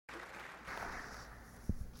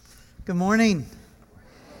Good morning.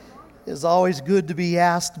 It's always good to be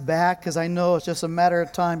asked back because I know it's just a matter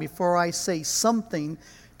of time before I say something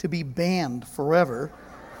to be banned forever.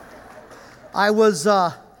 I noticed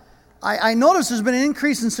there's been an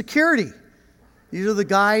increase in security. These are the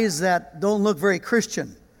guys that don't look very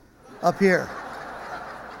Christian up here.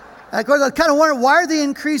 Of course, I kind of wonder, why are they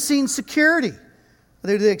increasing security?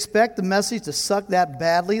 Do they expect the message to suck that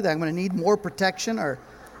badly that I'm going to need more protection or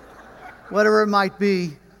whatever it might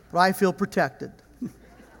be? But I feel protected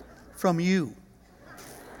from you.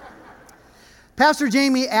 Pastor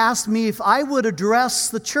Jamie asked me if I would address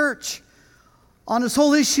the church on this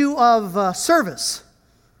whole issue of service,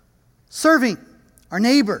 serving our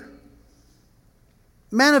neighbor,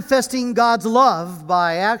 manifesting God's love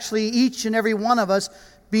by actually each and every one of us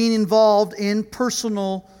being involved in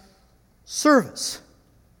personal service.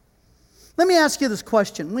 Let me ask you this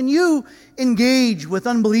question. When you engage with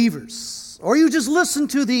unbelievers, or you just listen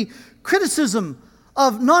to the criticism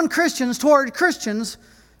of non-Christians toward Christians,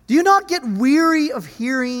 do you not get weary of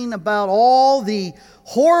hearing about all the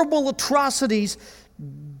horrible atrocities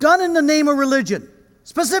done in the name of religion,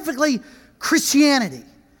 specifically Christianity?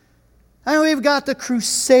 I know we've got the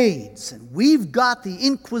Crusades, and we've got the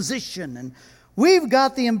Inquisition, and we've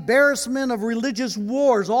got the embarrassment of religious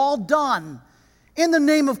wars, all done in the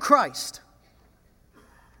name of Christ.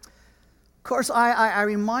 Of course, I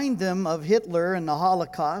remind them of Hitler and the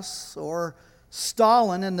Holocaust, or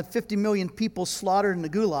Stalin and the 50 million people slaughtered in the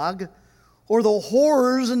Gulag, or the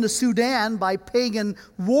horrors in the Sudan by pagan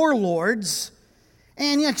warlords,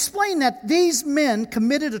 and you explain that these men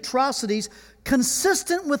committed atrocities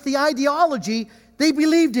consistent with the ideology they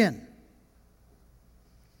believed in.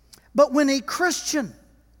 But when a Christian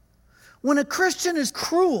is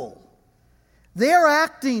cruel, they are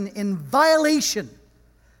acting in violation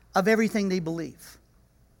of everything they believe.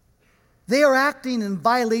 They are acting in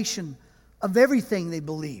violation of everything they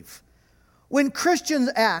believe. When Christians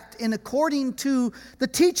act in according to the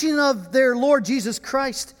teaching of their Lord Jesus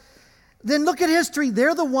Christ, then look at history.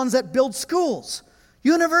 They're the ones that build schools,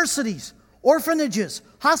 universities, orphanages,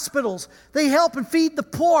 hospitals. They help and feed the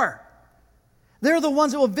poor. They're the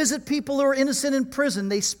ones that will visit people who are innocent in prison.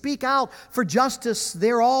 They speak out for justice.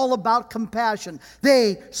 They're all about compassion.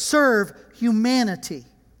 They serve humanity.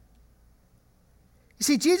 You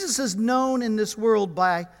see, Jesus is known in this world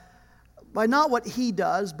by not what He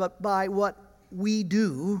does, but by what we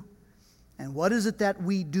do. And what is it that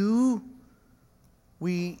we do?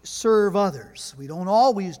 We serve others. We don't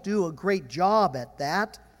always do a great job at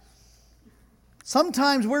that.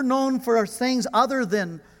 Sometimes we're known for things other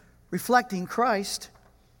than reflecting Christ.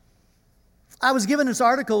 I was given this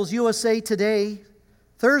article, USA Today,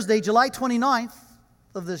 Thursday, July 29th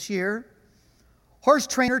of this year. Horse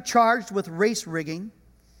trainer charged with race rigging.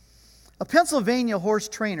 A Pennsylvania horse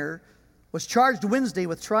trainer was charged Wednesday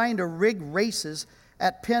with trying to rig races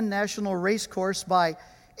at Penn National Racecourse by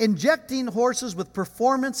injecting horses with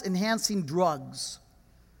performance-enhancing drugs.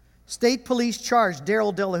 State police charged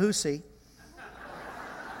Daryl Delahousie,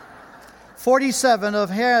 47,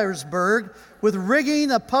 of Harrisburg, with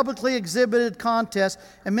rigging a publicly exhibited contest,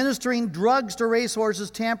 administering drugs to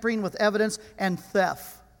racehorses, tampering with evidence, and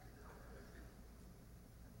theft.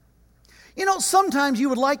 You know, sometimes you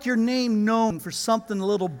would like your name known for something a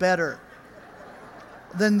little better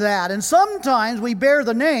than that. And sometimes we bear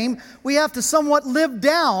the name, we have to somewhat live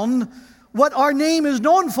down what our name is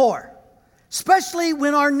known for. Especially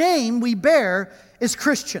when our name we bear is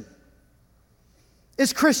Christian.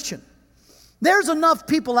 Is Christian. There's enough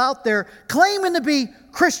people out there claiming to be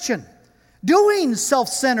Christian, doing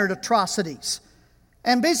self-centered atrocities,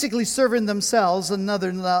 and basically serving themselves and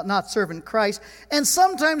not serving Christ. And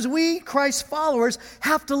sometimes we, Christ followers,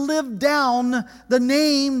 have to live down the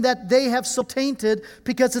name that they have so tainted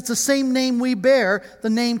because it's the same name we bear, the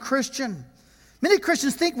name Christian. Many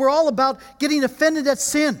Christians think we're all about getting offended at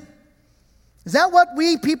sin. Is that what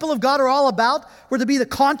we, people of God, are all about? We're to be the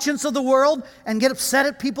conscience of the world and get upset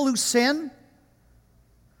at people who sin?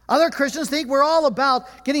 Other Christians think we're all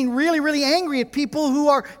about getting really, really angry at people who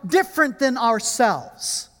are different than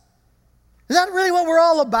ourselves. Is that really what we're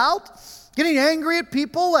all about? Getting angry at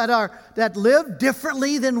people that live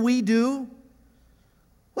differently than we do?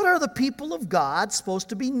 What are the people of God supposed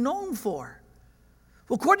to be known for?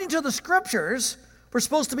 Well, according to the Scriptures, we're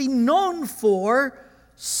supposed to be known for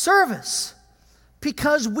service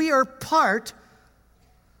because we are part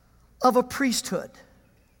of a priesthood.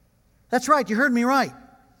 That's right, you heard me right.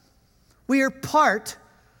 We are part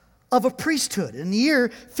of a priesthood. In the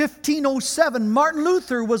year 1507, Martin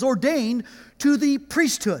Luther was ordained to the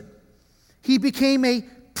priesthood. He became a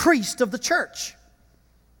priest of the church.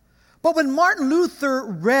 But when Martin Luther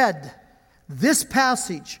read this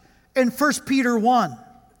passage in 1 Peter 1,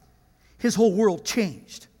 his whole world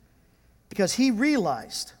changed because he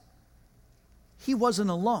realized he wasn't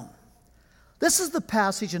alone. This is the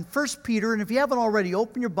passage in 1 Peter, and if you haven't already,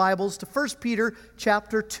 open your Bibles to 1 Peter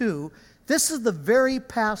chapter 2. This is the very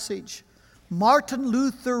passage Martin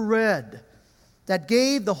Luther read that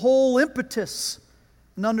gave the whole impetus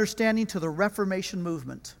and understanding to the Reformation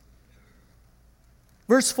movement.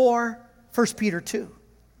 Verse 4, 1 Peter 2.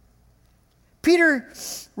 Peter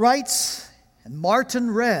writes, and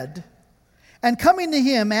Martin read, "And coming to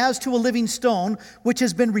him as to a living stone, which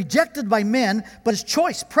has been rejected by men, but is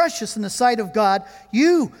choice, precious in the sight of God,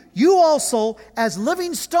 you also, as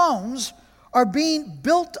living stones, are being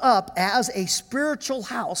built up as a spiritual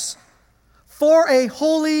house for a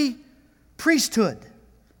holy priesthood,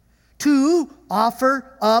 to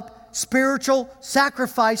offer up spiritual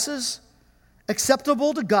sacrifices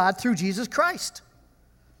acceptable to God through Jesus Christ."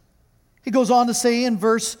 He goes on to say in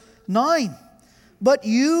verse 9, "But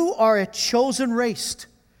you are a chosen race,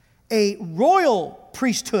 a royal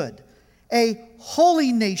priesthood, a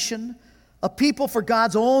holy nation, a people for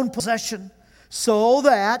God's own possession, so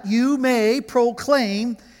that you may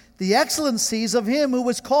proclaim the excellencies of him who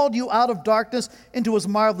has called you out of darkness into his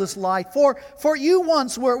marvelous light. For you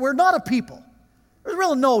once were not a people." There's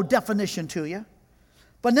really no definition to you.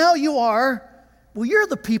 "But now you are, you're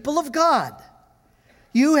the people of God.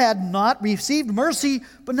 You had not received mercy,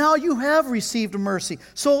 but now you have received mercy.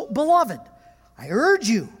 So, beloved, I urge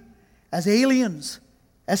you, as aliens,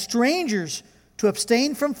 as strangers, to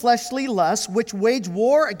abstain from fleshly lusts, which wage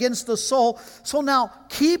war against the soul. So now,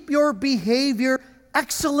 keep your behavior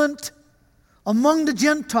excellent among the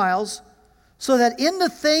Gentiles, so that in the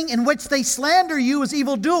thing in which they slander you as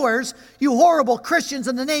evildoers, you horrible Christians,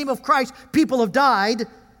 in the name of Christ, people have died,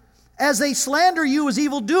 as they slander you as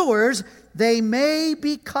evildoers, they may,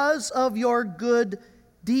 because of your good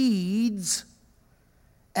deeds,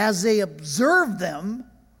 as they observe them,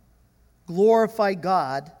 glorify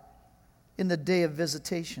God in the day of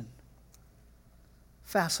visitation."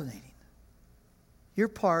 Fascinating. You're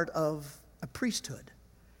part of a priesthood,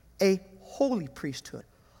 a holy priesthood,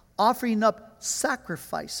 offering up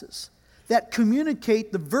sacrifices that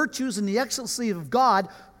communicate the virtues and the excellency of God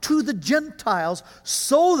to the Gentiles,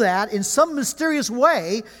 so that in some mysterious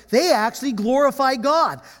way they actually glorify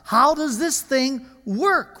God. How does this thing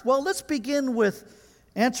work? Well, let's begin with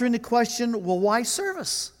answering the question, well, why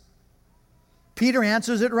service? Peter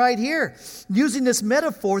answers it right here, using this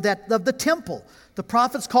metaphor that of the temple. The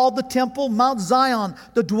prophets called the temple Mount Zion,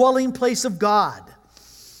 the dwelling place of God.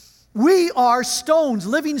 We are stones,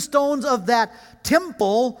 living stones of that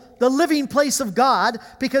temple, the living place of God,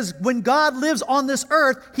 because when God lives on this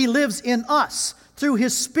earth, He lives in us through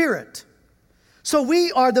His Spirit. So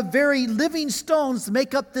we are the very living stones to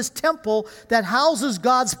make up this temple that houses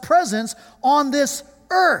God's presence on this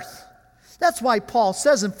earth. That's why Paul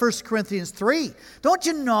says in 1 Corinthians 3, don't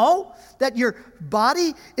you know that your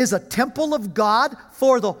body is a temple of God,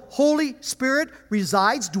 for the Holy Spirit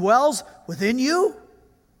resides, dwells within you?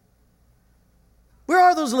 Where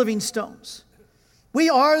are those living stones? We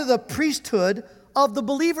are the priesthood of the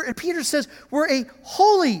believer. And Peter says we're a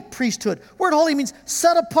holy priesthood. Word holy means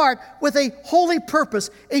set apart with a holy purpose,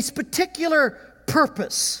 a particular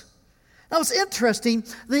purpose. Now it's interesting,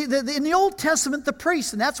 in the Old Testament, the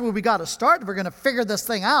priests, and that's where we got to start if we're going to figure this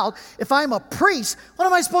thing out. If I'm a priest, what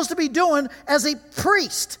am I supposed to be doing as a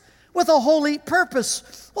priest with a holy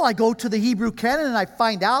purpose? Well, I go to the Hebrew canon and I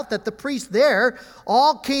find out that the priests there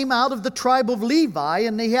all came out of the tribe of Levi,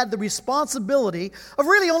 and they had the responsibility of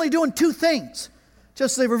really only doing two things.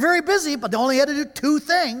 Just they were very busy, but they only had to do two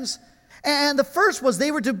things. And the first was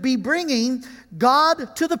they were to be bringing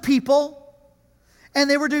God to the people, and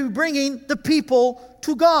they were to be bringing the people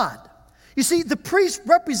to God. You see, the priest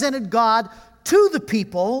represented God to the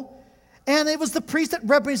people, and it was the priest that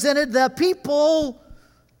represented the people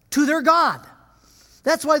to their God.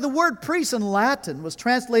 That's why the word priest in Latin was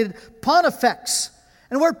translated pontifex.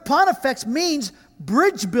 And the word pontifex means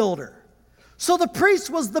bridge builder. So the priest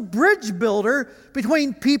was the bridge builder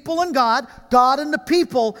between people and God, God and the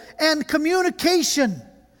people, and communication,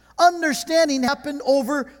 understanding happened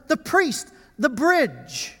over the priest, the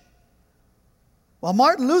bridge. Well,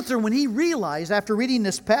 Martin Luther, when he realized after reading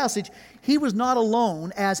this passage, he was not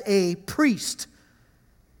alone as a priest,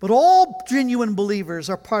 but all genuine believers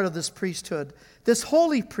are part of this priesthood, this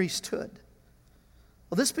holy priesthood.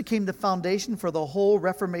 Well, this became the foundation for the whole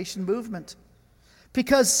Reformation movement.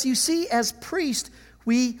 Because, you see, as priests,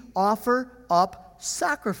 we offer up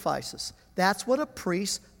sacrifices. That's what a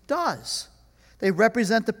priest does. They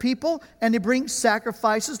represent the people, and they bring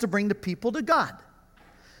sacrifices to bring the people to God.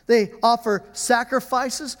 They offer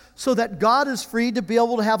sacrifices so that God is free to be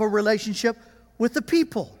able to have a relationship with the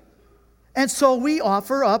people. And so we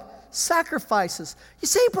offer up sacrifices. You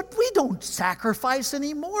say, but we don't sacrifice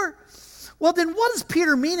anymore. Well, then what does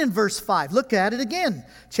Peter mean in verse 5? Look at it again.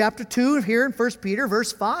 Chapter 2 here in 1 Peter,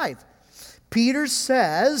 verse 5. Peter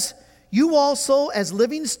says, you also as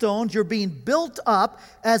living stones, you're being built up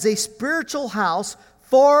as a spiritual house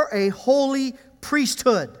for a holy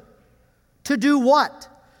priesthood. To do what?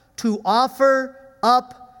 To offer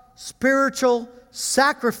up spiritual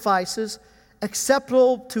sacrifices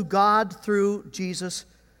acceptable to God through Jesus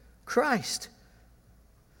Christ.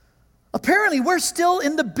 Apparently, we're still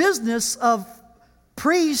in the business of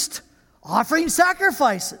priests offering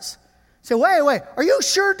sacrifices. Say, wait, are you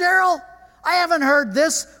sure, Daryl? I haven't heard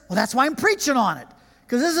this. Well, that's why I'm preaching on it.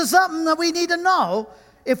 Because this is something that we need to know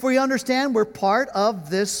if we understand we're part of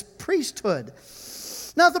this priesthood.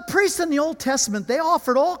 Now, the priests in the Old Testament, they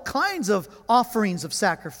offered all kinds of offerings of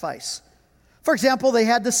sacrifice. For example, they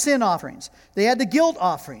had the sin offerings. They had the guilt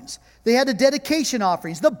offerings. They had the dedication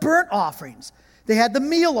offerings, the burnt offerings. They had the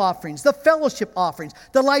meal offerings, the fellowship offerings,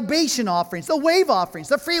 the libation offerings, the wave offerings,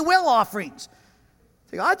 the free will offerings.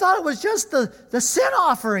 I thought it was just the sin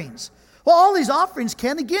offerings. Well, all these offerings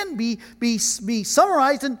can again be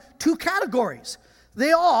summarized in two categories.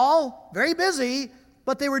 They all, very busy,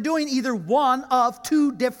 but they were doing either one of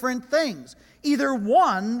two different things. Either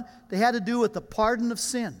one, they had to do with the pardon of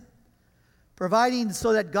sin, providing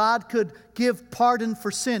so that God could give pardon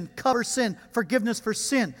for sin, cover sin, forgiveness for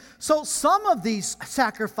sin. So some of these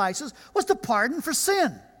sacrifices was to pardon for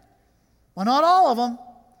sin. Well, not all of them.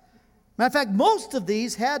 Matter of fact, most of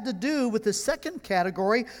these had to do with the second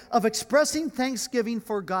category of expressing thanksgiving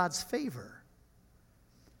for God's favor.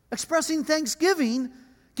 Expressing thanksgiving,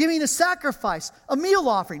 giving a sacrifice, a meal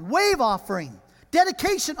offering, wave offering,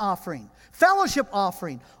 dedication offering, fellowship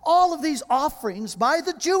offering. All of these offerings by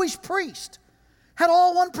the Jewish priest had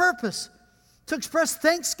all one purpose: to express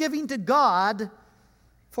thanksgiving to God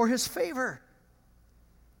for His favor.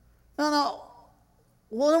 Now,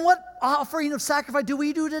 well, then what offering of sacrifice do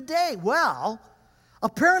we do today? Well,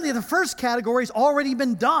 apparently the first category has already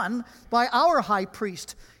been done by our high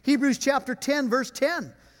priest. Hebrews chapter 10, verse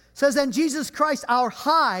 10 says, and Jesus Christ, our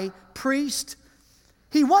high priest,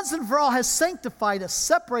 He once and for all has sanctified us,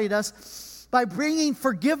 separated us by bringing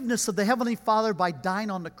forgiveness of the Heavenly Father by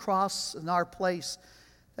dying on the cross in our place,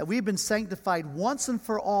 that we've been sanctified once and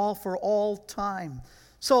for all time.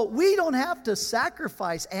 So we don't have to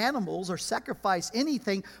sacrifice animals or sacrifice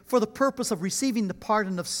anything for the purpose of receiving the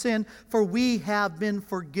pardon of sin, for we have been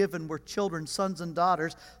forgiven. We're children, sons and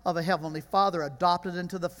daughters of a Heavenly Father, adopted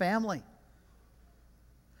into the family.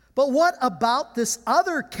 But what about this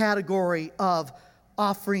other category of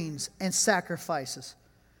offerings and sacrifices?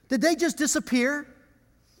 Did they just disappear?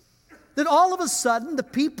 Did all of a sudden the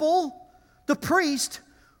people, the priest,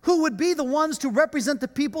 who would be the ones to represent the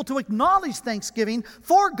people to acknowledge thanksgiving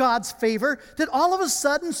for God's favor, that all of a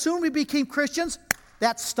sudden, soon we became Christians,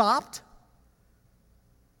 that stopped?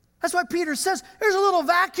 That's why Peter says, there's a little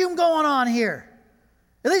vacuum going on here.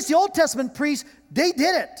 At least the Old Testament priests, they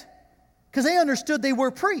did it, because they understood they were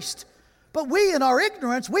priests. But we, in our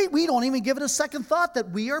ignorance, we don't even give it a second thought that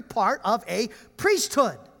we are part of a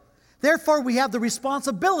priesthood. Therefore, we have the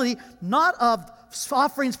responsibility not of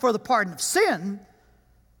offerings for the pardon of sin,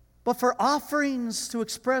 but for offerings to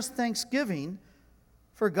express thanksgiving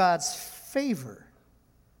for God's favor.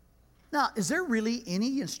 Now, is there really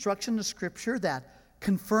any instruction in the Scripture that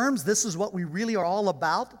confirms this is what we really are all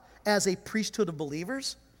about as a priesthood of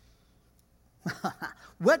believers?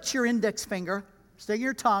 Wet your index finger, stick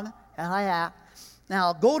your tongue,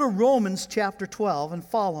 now go to Romans chapter 12 and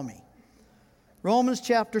follow me. Romans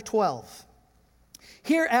chapter 12.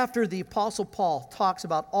 Here, after the Apostle Paul talks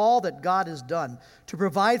about all that God has done to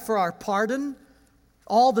provide for our pardon,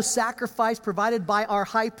 all the sacrifice provided by our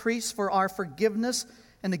high priest for our forgiveness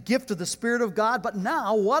and the gift of the Spirit of God, but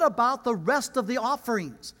now what about the rest of the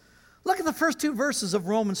offerings? Look at the first two verses of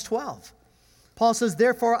Romans 12. Paul says,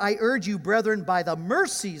 therefore I urge you, brethren, by the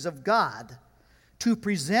mercies of God, to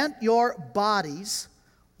present your bodies,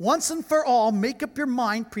 once and for all, make up your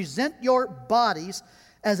mind, present your bodies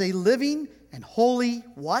as a living and holy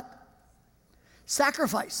what?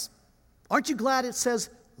 Sacrifice. Aren't you glad it says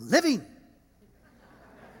living?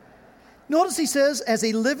 Notice he says, as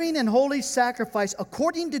a living and holy sacrifice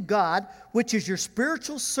according to God, which is your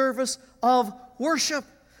spiritual service of worship.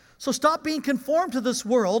 So stop being conformed to this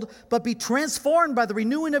world, but be transformed by the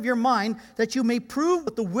renewing of your mind, that you may prove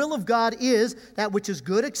what the will of God is, that which is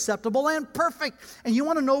good, acceptable, and perfect. And you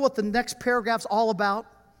want to know what the next paragraph's all about?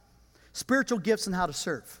 Spiritual gifts and how to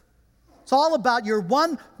serve. It's all about you're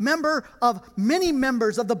one member of many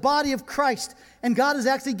members of the body of Christ. And God has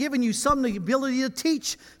actually given you some the ability to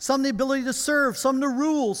teach, some the ability to serve, some to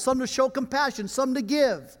rule, some to show compassion, some to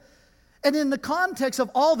give. And in the context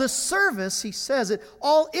of all this service, he says it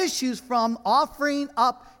all issues from offering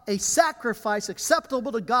up a sacrifice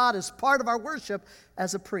acceptable to God as part of our worship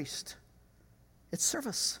as a priest. It's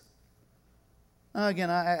service.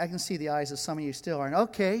 Again, I can see the eyes of some of you still aren't.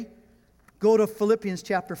 Okay, go to Philippians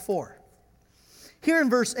chapter 4. Here in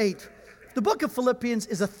verse 8, the book of Philippians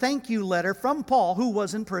is a thank you letter from Paul, who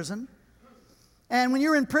was in prison. And when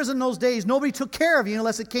you're in prison those days, nobody took care of you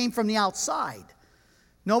unless it came from the outside.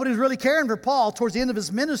 Nobody was really caring for Paul towards the end of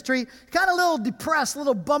his ministry. Kind of a little depressed, a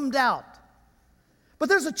little bummed out. But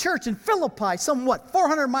there's a church in Philippi, somewhat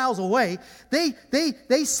 400 miles away. They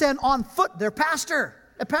send on foot their pastor,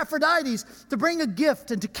 Epaphroditus, to bring a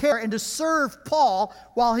gift and to care and to serve Paul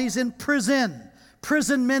while he's in prison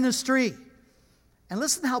ministry. And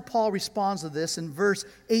listen to how Paul responds to this in verse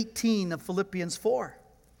 18 of Philippians 4.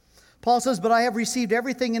 Paul says, "But I have received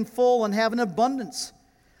everything in full and have an abundance.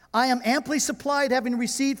 I am amply supplied, having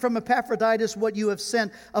received from Epaphroditus what you have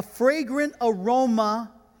sent, a fragrant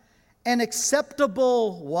aroma, an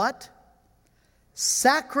acceptable," what?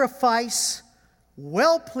 "Sacrifice,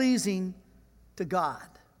 well-pleasing to God."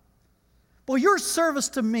 Well, your service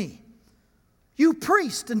to me, you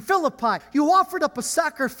priest in Philippi, you offered up a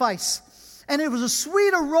sacrifice, and it was a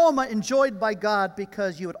sweet aroma enjoyed by God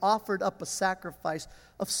because you had offered up a sacrifice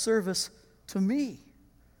of service to me.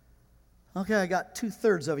 Okay, I got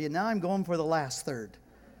 2/3 of you. Now I'm going for the last third.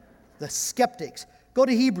 The skeptics. Go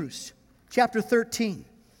to Hebrews chapter 13.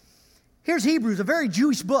 Here's Hebrews, a very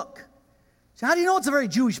Jewish book. So how do you know it's a very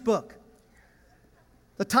Jewish book?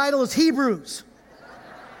 The title is Hebrews.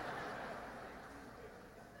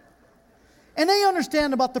 And they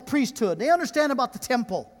understand about the priesthood. They understand about the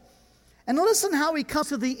temple. And listen how he comes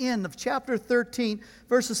to the end of chapter 13,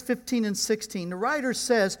 verses 15 and 16. The writer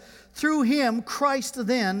says, "Through him, Christ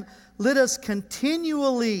then, let us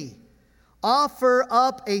continually offer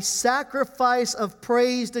up a sacrifice of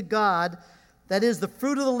praise to God, that is the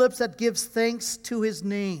fruit of the lips that gives thanks to his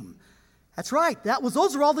name." That's right.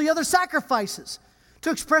 Those are all the other sacrifices,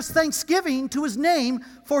 to express thanksgiving to his name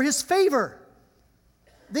for his favor.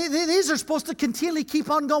 These are supposed to continually keep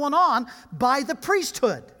on going on by the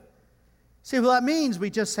priesthood. See, well, that means we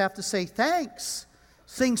just have to say thanks,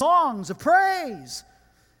 sing songs of praise.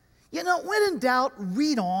 You know, when in doubt,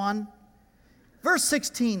 read on. Verse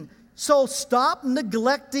 16, "So stop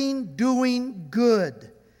neglecting doing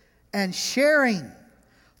good and sharing,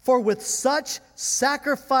 for with such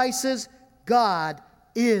sacrifices God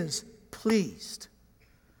is pleased."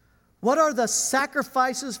 What are the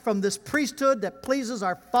sacrifices from this priesthood that pleases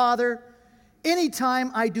our Father?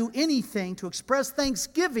 Anytime I do anything to express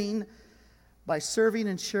thanksgiving by serving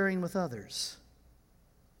and sharing with others.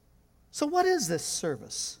 So what is this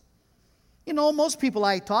service? You know, most people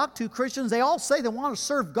I talk to, Christians, they all say they want to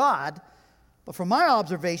serve God. But from my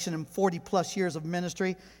observation in 40 plus years of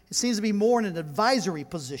ministry, it seems to be more in an advisory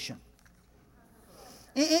position.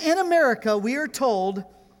 In America, we are told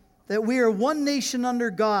that we are one nation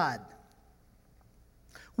under God.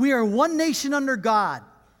 We are one nation under God.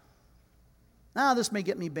 Now, this may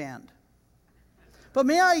get me banned. But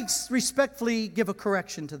may I respectfully give a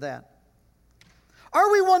correction to that? Are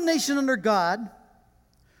we one nation under God?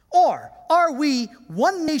 Or are we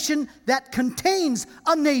one nation that contains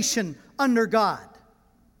a nation under God?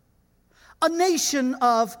 A nation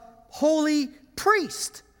of holy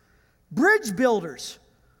priests, bridge builders,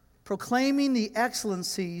 proclaiming the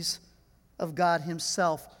excellencies of God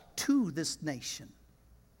himself to this nation.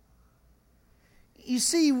 You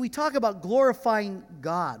see, we talk about glorifying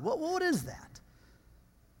God. What is that?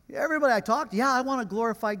 Everybody I talk to, yeah, I want to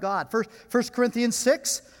glorify God. First Corinthians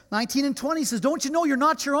 6, 19 and 20 says, "Don't you know you're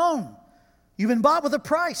not your own? You've been bought with a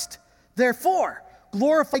price. Therefore,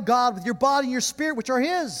 glorify God with your body and your spirit, which are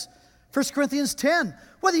his." 1 Corinthians 10,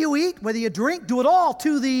 "Whether you eat, whether you drink, do it all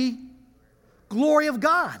to the glory of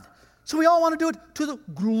God." So we all want to do it to the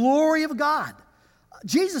glory of God.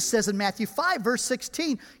 Jesus says in Matthew 5, verse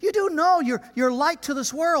 16, "You do know you're light to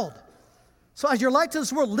this world. So as you're light to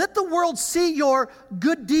this world, let the world see your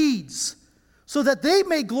good deeds, so that they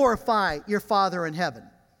may glorify your Father in heaven."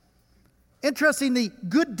 Interestingly,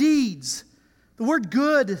 good deeds. The word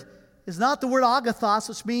good is not the word agathos,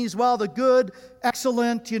 which means, well, the good,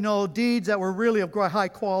 excellent, deeds that were really of high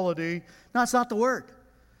quality. No, it's not the word.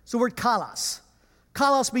 It's the word kalos.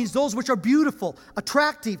 Kalos means those which are beautiful,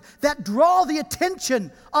 attractive, that draw the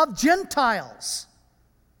attention of Gentiles.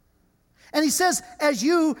 And he says, as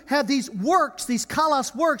you have these works, these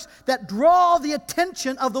kalos works, that draw the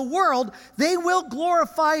attention of the world, they will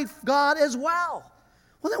glorify God as well.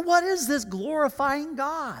 Well, then what is this glorifying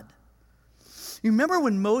God? You remember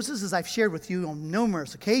when Moses, as I've shared with you on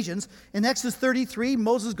numerous occasions, in Exodus 33,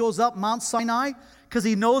 Moses goes up Mount Sinai because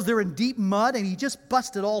he knows they're in deep mud, and he just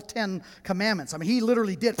busted all 10 commandments. I mean, he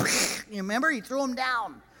literally did. You remember? He threw them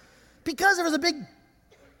down because there was a big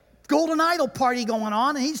golden idol party going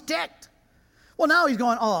on, and he's ticked. Well, now he's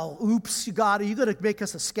going, oh, oops, God, are you going to make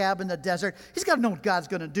us a scab in the desert? He's got to know what God's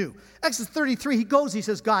going to do. Exodus 33, he goes, he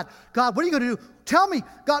says, God, what are you going to do? Tell me,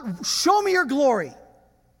 God, show me your glory.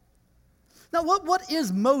 Now, what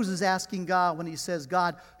is Moses asking God when he says,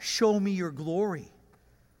 God, show me your glory?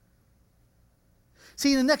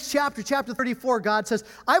 See, in the next chapter, chapter 34, God says,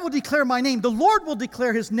 I will declare my name. The Lord will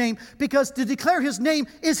declare his name, because to declare his name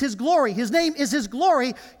is his glory. His name is his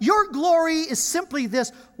glory. Your glory is simply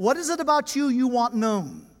this. What is it about you want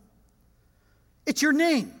known? It's your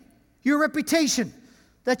name, your reputation,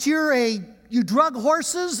 that you drug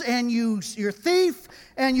horses and you're a thief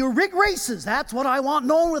and you rig races. That's what I want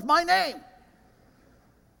known with my name.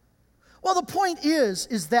 Well, the point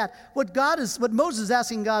is that what Moses is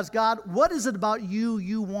asking God is, God, what is it about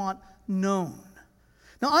you want known?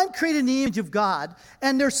 Now, I'm created in the image of God,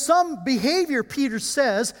 and there's some behavior, Peter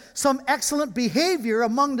says, some excellent behavior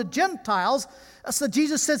among the Gentiles. So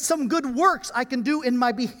Jesus said, some good works I can do in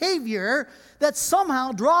my behavior that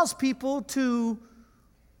somehow draws people to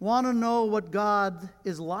want to know what God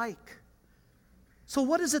is like. So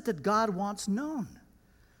what is it that God wants known?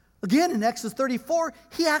 Again, in Exodus 34,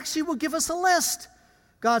 he actually will give us a list.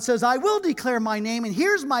 God says, I will declare my name, and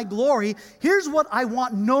here's my glory. Here's what I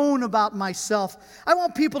want known about myself. I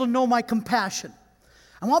want people to know my compassion.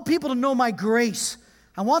 I want people to know my grace.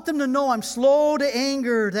 I want them to know I'm slow to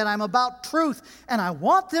anger, that I'm about truth, and I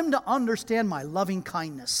want them to understand my loving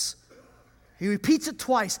kindness. He repeats it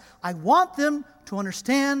twice. I want them to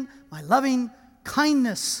understand my loving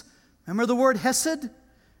kindness. Remember the word hesed?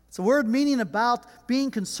 It's a word meaning about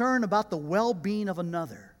being concerned about the well-being of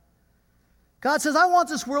another. God says, I want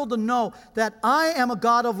this world to know that I am a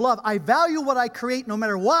God of love. I value what I create no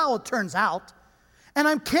matter how it turns out. And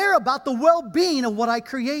I care about the well-being of what I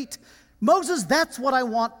create. Moses, that's what I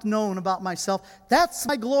want known about myself. That's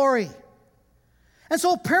my glory. And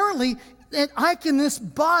so apparently, in this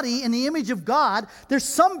body, in the image of God, there's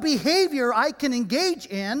some behavior I can engage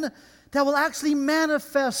in that will actually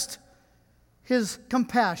manifest his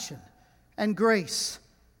compassion and grace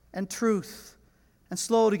and truth and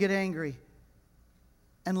slow to get angry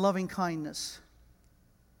and loving kindness.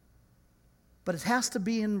 But it has to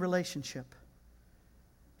be in relationship.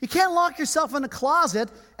 You can't lock yourself in a closet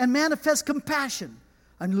and manifest compassion.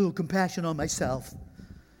 I'm a little compassion on myself.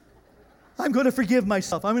 I'm going to forgive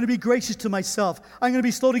myself. I'm going to be gracious to myself. I'm going to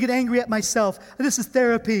be slow to get angry at myself. This is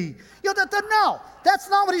therapy. No, that's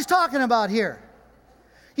not what he's talking about here.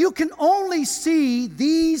 You can only see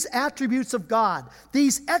these attributes of God,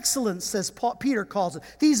 these excellence, as Peter calls it,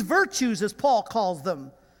 these virtues, as Paul calls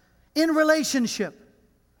them, in relationship.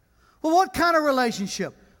 Well, what kind of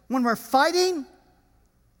relationship? When we're fighting,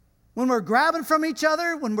 when we're grabbing from each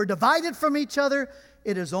other, when we're divided from each other,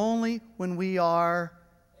 it is only when we are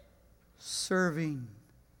serving.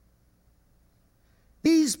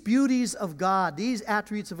 These beauties of God, these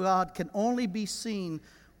attributes of God can only be seen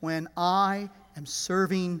when I am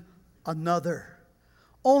serving another.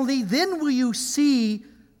 Only then will you see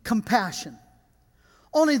compassion.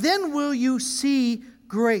 Only then will you see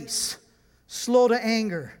grace, slow to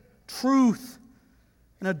anger, truth,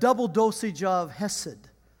 and a double dosage of hesed,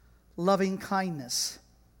 loving kindness.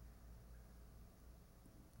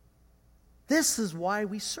 This is why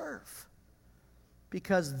we serve,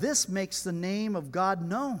 because this makes the name of God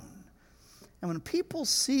known. And when people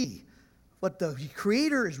see what the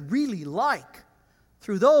Creator is really like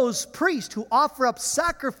through those priests who offer up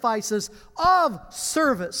sacrifices of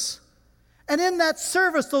service. And in that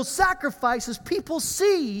service, those sacrifices, people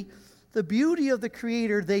see the beauty of the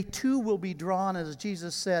Creator. They too will be drawn, as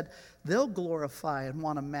Jesus said, they'll glorify and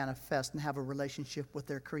want to manifest and have a relationship with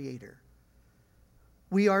their Creator.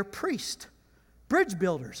 We are priests, bridge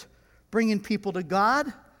builders, bringing people to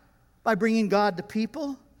God by bringing God to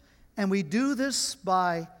people. And we do this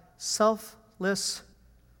by selfless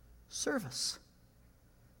service.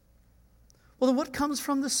 Well, then what comes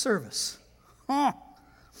from this service?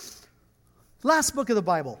 Last book of the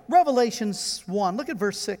Bible, Revelation 1. Look at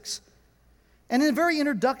verse 6. And in the very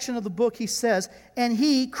introduction of the book, he says, and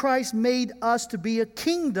he, Christ, made us to be a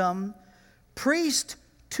kingdom, priest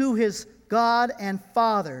to his God and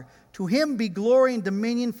Father. To him be glory and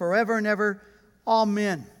dominion forever and ever.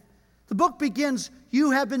 Amen. The book begins,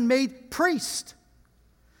 you have been made priest.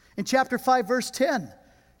 In chapter 5, verse 10,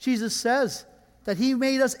 Jesus says that he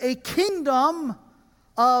made us a kingdom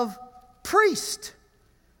of priests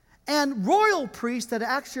and royal priests that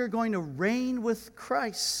actually are going to reign with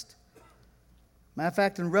Christ. Matter of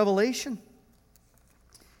fact, in Revelation,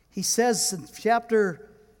 he says in chapter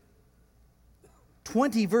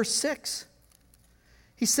 20, verse 6,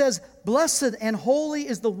 he says, blessed and holy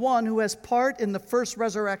is the one who has part in the first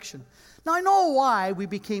resurrection. Now, I know why we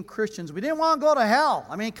became Christians. We didn't want to go to hell.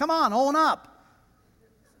 I mean, come on, own up.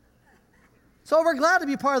 So we're glad to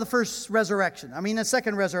be part of the first resurrection. The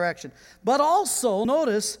second resurrection. But also,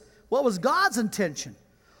 notice, what was God's intention?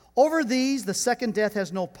 Over these, the second death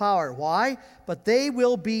has no power. Why? But they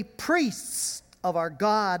will be priests of our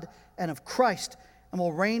God and of Christ, and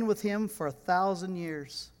will reign with him for 1,000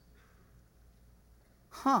 years.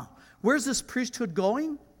 Where's this priesthood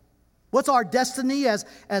going? What's our destiny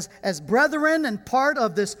as brethren and part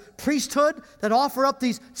of this priesthood that offer up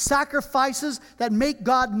these sacrifices that make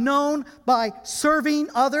God known by serving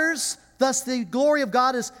others? Thus the glory of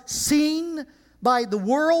God is seen by the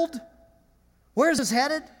world. Where is this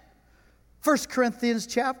headed? 1 Corinthians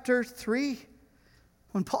chapter 3,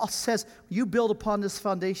 when Paul says, you build upon this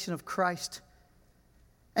foundation of Christ.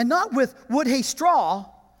 And not with wood, hay, straw,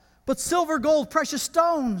 but silver, gold, precious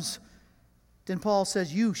stones. Then Paul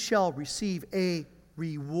says, you shall receive a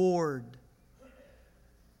reward.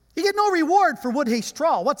 You get no reward for wood, hay,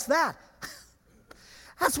 straw. What's that?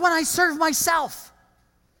 That's when I serve myself.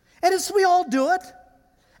 And we all do it.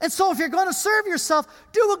 And so if you're going to serve yourself,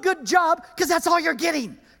 do a good job, because that's all you're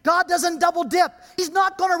getting. God doesn't double dip. He's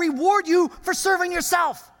not going to reward you for serving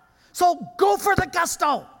yourself. So go for the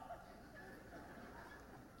gusto.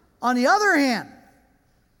 On the other hand,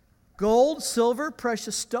 gold, silver,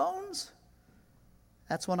 precious stones,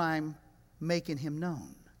 that's when I'm making him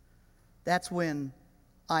known. That's when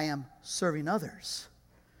I am serving others.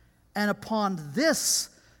 And upon this,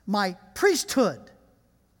 my priesthood,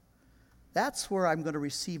 that's where I'm going to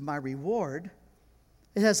receive my reward.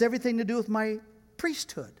 It has everything to do with my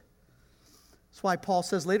priesthood. That's why Paul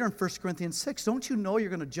says later in 1 Corinthians 6, don't you know you're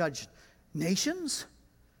going to judge nations?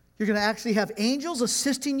 You're going to actually have angels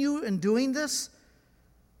assisting you in doing this?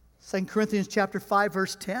 2 Corinthians chapter 5,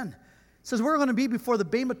 verse 10. It says we're going to be before the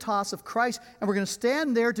Bema Toss of Christ, and we're going to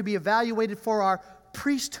stand there to be evaluated for our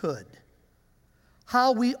priesthood.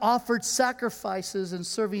 How we offered sacrifices in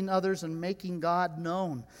serving others and making God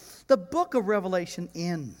known. The book of Revelation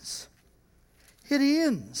ends. It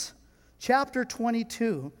ends. Chapter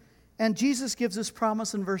 22. And Jesus gives this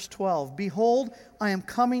promise in verse 12. Behold, I am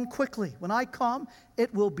coming quickly. When I come,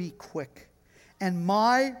 it will be quick. And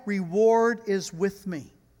my reward is with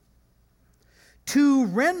me, to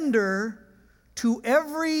render to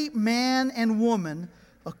every man and woman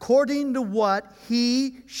according to what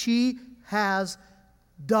she has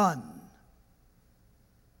done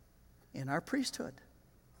in our priesthood.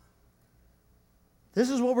 This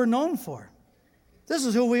is what we're known for. This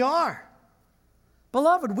is who we are.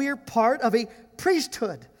 Beloved, we are part of a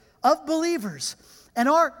priesthood of believers, and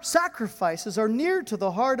our sacrifices are near to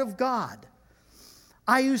the heart of God.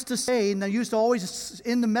 I used to say, and I used to always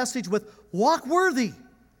end the message with, walk worthy.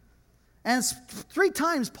 And 3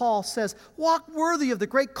 times Paul says, walk worthy of the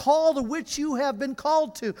great call to which you have been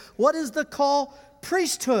called to. What is the call?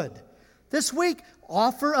 Priesthood. This week,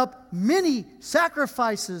 offer up many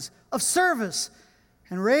sacrifices of service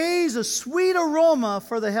and raise a sweet aroma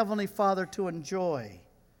for the Heavenly Father to enjoy.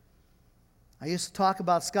 I used to talk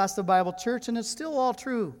about Scottsdale Bible Church, and it's still all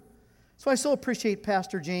true. So I so appreciate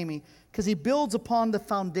Pastor Jamie, because he builds upon the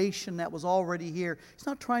foundation that was already here. He's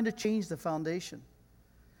not trying to change the foundation.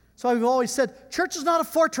 So I've always said, church is not a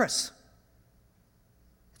fortress.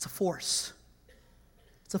 It's a force.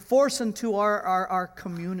 It's a force into our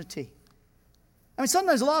community.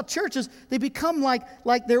 Sometimes a lot of churches, they become like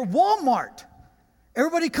they're Walmart.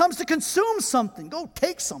 Everybody comes to consume something. Go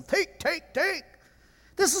take some. Take.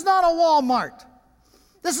 This is not a Walmart.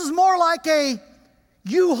 This is more like a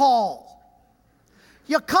U-Haul.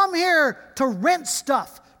 You come here to rent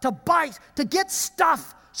stuff, to buy, to get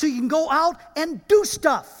stuff so you can go out and do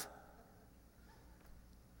stuff.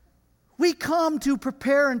 We come to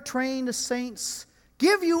prepare and train the saints,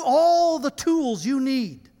 give you all the tools you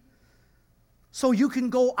need so you can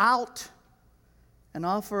go out and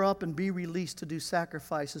offer up and be released to do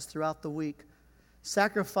sacrifices throughout the week.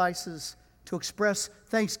 Sacrifices to express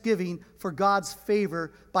thanksgiving for God's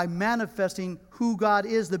favor by manifesting who God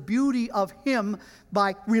is, the beauty of Him,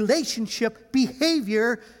 by relationship,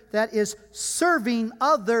 behavior that is serving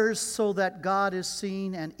others so that God is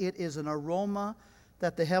seen and it is an aroma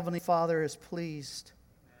that the Heavenly Father is pleased.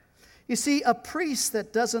 You see, a priest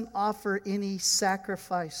that doesn't offer any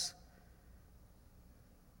sacrifice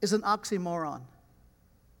is an oxymoron.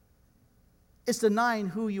 It's denying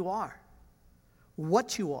who you are,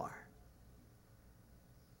 what you are.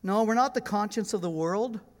 No, we're not the conscience of the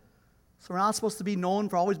world, so we're not supposed to be known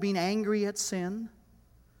for always being angry at sin.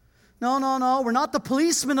 No, we're not the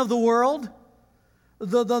policemen of the world,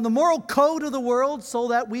 the moral code of the world, so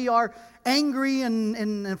that we are angry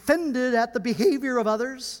and offended at the behavior of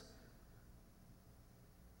others.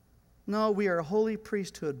 No, we are a holy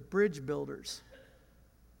priesthood, bridge builders,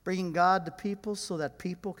 bringing God to people so that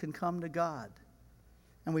people can come to God.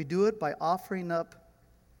 And we do it by offering up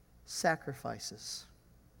sacrifices.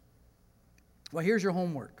 Well, here's your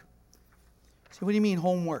homework. So what do you mean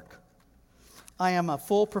homework? I am a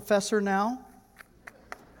full professor now.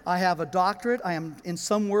 I have a doctorate. I am in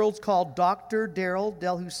some worlds called Dr. Darrell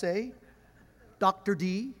Del Hussey, Dr.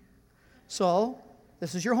 D. So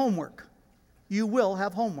this is your homework. You will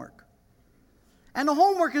have homework. And the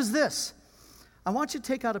homework is this. I want you to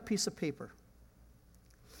take out a piece of paper.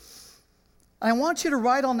 I want you to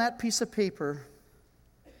write on that piece of paper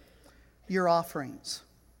your offerings.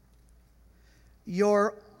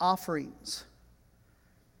 Your offerings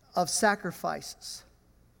of sacrifices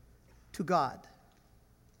to God.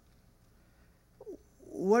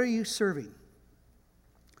 What are you serving?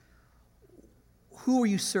 Who are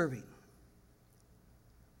you serving?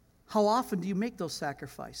 How often do you make those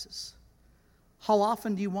sacrifices? How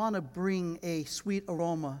often do you want to bring a sweet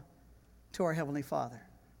aroma to our Heavenly Father?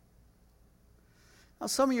 Now,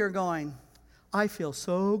 some of you are going, I feel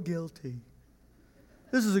so guilty.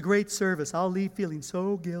 This is a great service. I'll leave feeling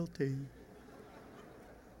so guilty.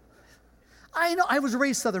 I know, I was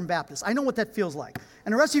raised Southern Baptist. I know what that feels like.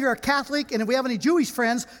 And the rest of you are Catholic, and if we have any Jewish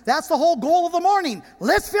friends, that's the whole goal of the morning.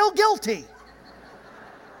 Let's feel guilty.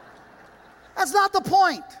 That's not the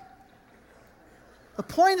point. The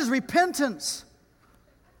point is repentance.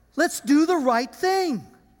 Let's do the right thing.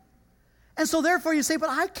 And so therefore you say, but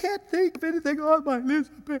I can't think of anything on my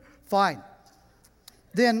list. Fine.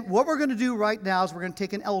 Then what we're going to do right now is we're going to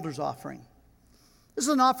take an elder's offering. This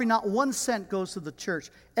is an offering, not 1 cent goes to the church.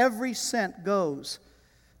 Every cent goes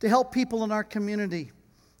to help people in our community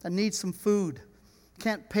that need some food,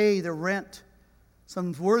 can't pay their rent.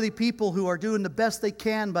 Some worthy people who are doing the best they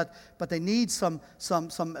can, but they need some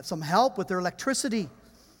help with their electricity.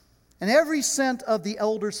 And every cent of the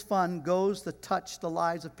elders' fund goes to touch the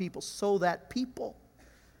lives of people so that people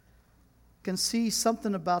can see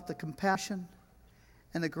something about the compassion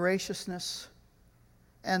and the graciousness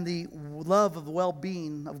and the love of the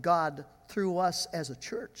well-being of God through us as a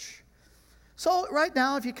church. So right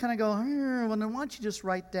now, if you kind of go, well, then why don't you just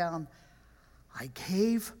write down, I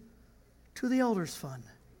gave to the elders' fund.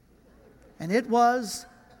 And it was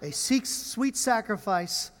a sweet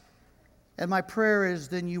sacrifice. And my prayer is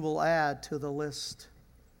then you will add to the list.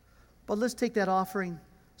 But let's take that offering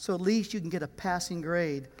so at least you can get a passing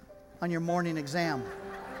grade on your morning exam.